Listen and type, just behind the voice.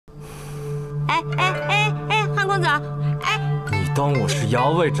哎，韩公子，哎，你当我是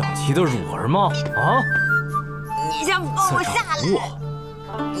衙外长齐的乳儿吗？啊！你先放我下来！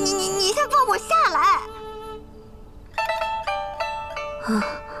你先放我下来！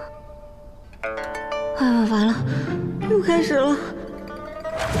完了，又开始了。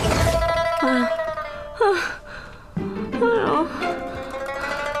哎呦，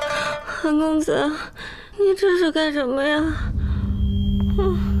韩公子，你这是干什么呀？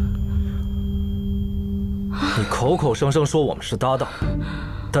你口口声声说我们是搭档，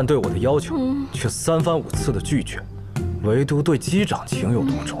但对我的要求却3番5次的拒绝，唯独对机长情有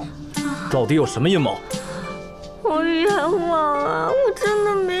独钟，到底有什么阴谋？我冤枉啊！我真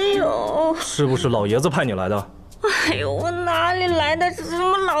的没有。是不是老爷子派你来的？哎呦，我哪里来的什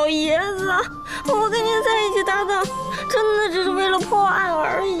么老爷子啊！我跟您在一起搭档，真的只是为了破案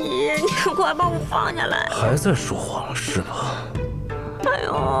而已。你快把我放下来！还在说谎是吧？哎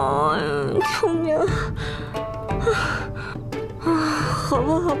呦，救命！好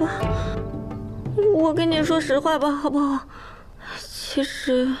吧，我跟你说实话吧，好不好？其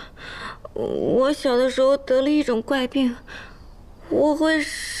实我小的时候得了一种怪病，我会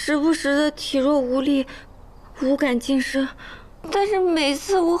时不时的体弱无力，无感尽失。但是每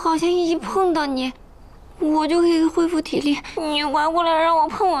次我好像一碰到你，我就可以恢复体力。你快过来让我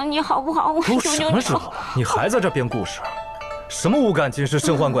碰碰你好不好？我都什么时候了，你还在这编故事？什么无感尽失、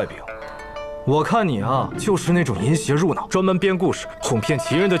身患怪病？我看你啊，就是那种淫邪入脑、专门编故事哄骗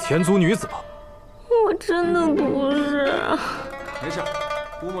其人的前族女子吧？我真的不是。没事，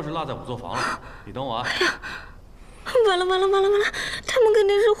估摸是落在5座房了。你等我啊。哎呀，完了！他们肯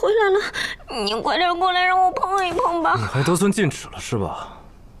定是回来了。你快点过来让我碰一碰吧。你还得寸进尺了是吧？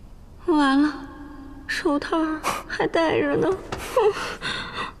完了，手套还戴着呢。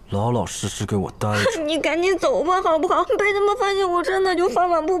老老实实给我待着！你赶紧走吧，好不好？被他们发现，我真的就饭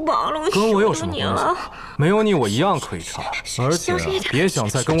碗不保了。跟我有什么关系？没有你，我一样可以唱。而且别想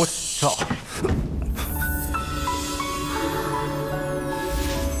再跟我使笑。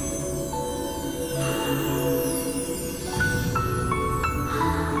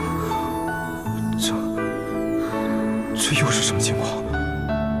这又是什么情况？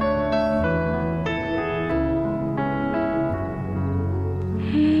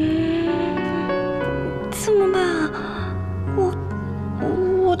怎么办啊？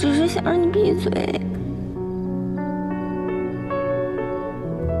我只是想让你闭嘴。